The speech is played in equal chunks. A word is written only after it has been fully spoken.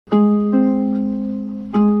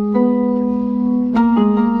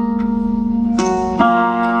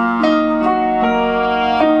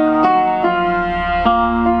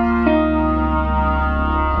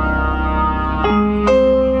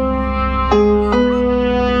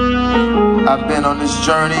I've been on this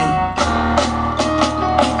journey.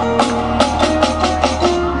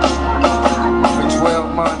 For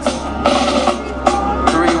 12 months,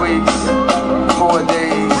 3 weeks, 4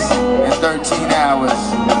 days, and 13 hours.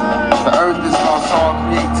 The earth has lost all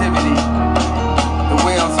creativity. The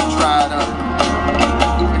wells have dried up.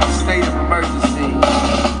 It's a state of emergency.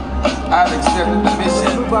 I've accepted the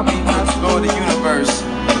mission to explore the universe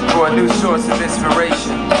for a new source of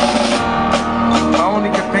inspiration. My only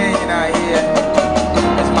companion out here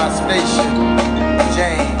is my spaceship,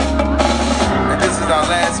 Jane. And this is our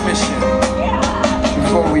last mission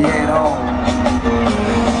before we head home.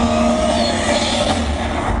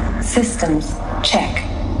 Systems, check.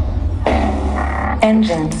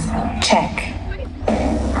 Engines, check.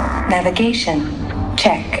 Navigation,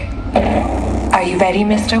 check. Are you ready,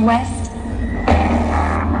 Mr. West?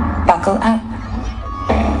 Buckle up.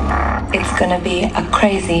 It's gonna be a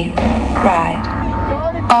crazy ride.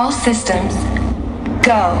 All systems,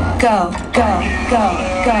 go, go, go, go,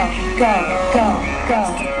 go, go, go, go, go, go,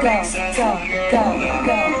 go, go, go,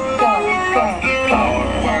 go, go.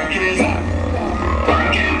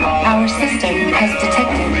 Our system has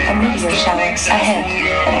detected a meteor shower ahead.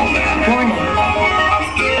 Warning,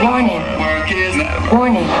 warning,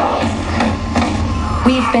 warning.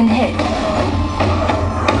 We've been hit.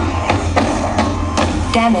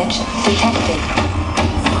 Damage detected.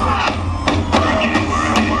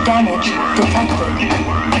 Damage detected.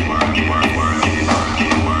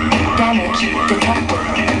 Damage detected.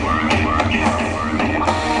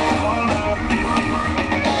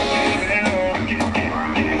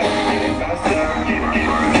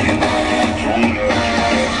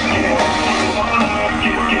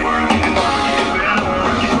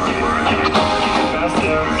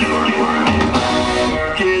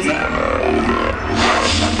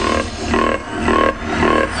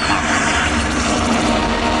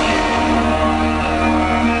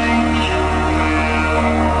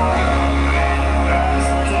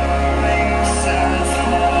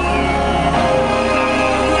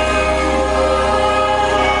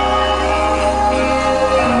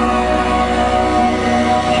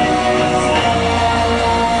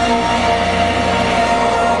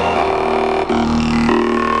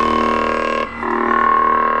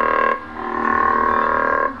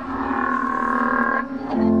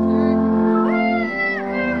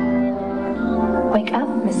 Wake up,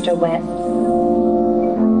 Mr. West.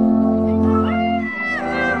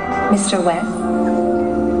 Mr. West.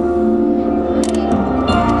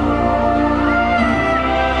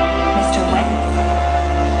 Mr. West.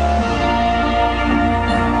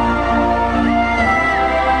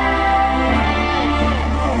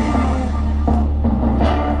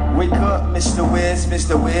 Wake up, Mr. West,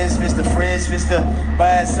 Mr. West, Mr. Fresh, Mr.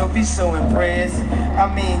 Bad, so be so impressed. I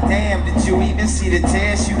mean, damn, did you even see the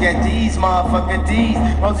test? You got these, motherfucker, these,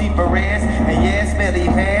 Rosie Perez, and yes, Billy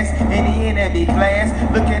Pass, any in every class,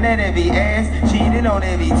 looking at every ass, cheating on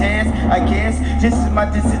every task. I guess this is my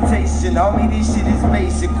dissertation. Homie, this shit is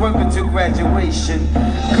basic, working to graduation.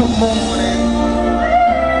 Good morning.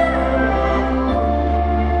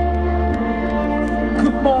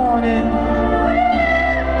 Good morning.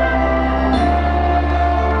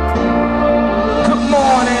 Good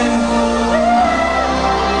morning.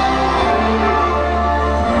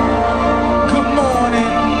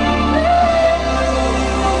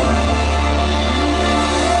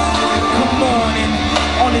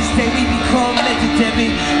 Day we become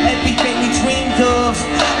legendary, everything we dreamed of.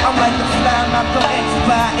 I'm like a fly, Malcolm X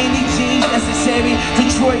by any genes necessary.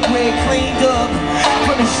 Detroit where it cleaned up.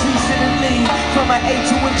 From the streets to the league, from my A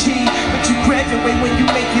to a G. But you graduate when you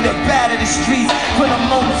make it up out of the streets. For the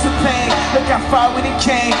moments of pain, look how far when it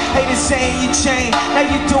came. Haters saying you changed, now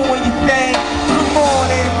you doing your thing. Good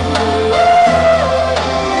morning.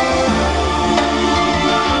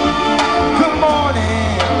 Good morning.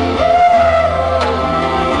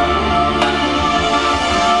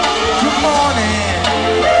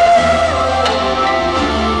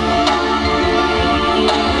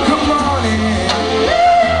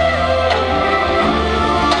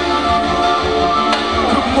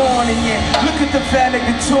 The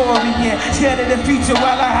valedictorian, scared of the future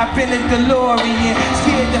while I hop in the DeLorean.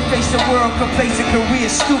 Scared to face the world, complacent career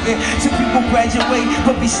student. Some people graduate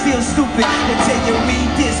but be still stupid. They tell you read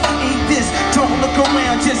this, eat this, don't look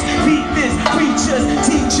around, just read this. Preachers,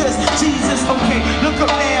 teachers, Jesus, okay, look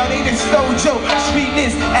up now, they done stole Joe.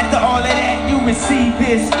 Sweetness, after all of that, you receive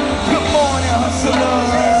this.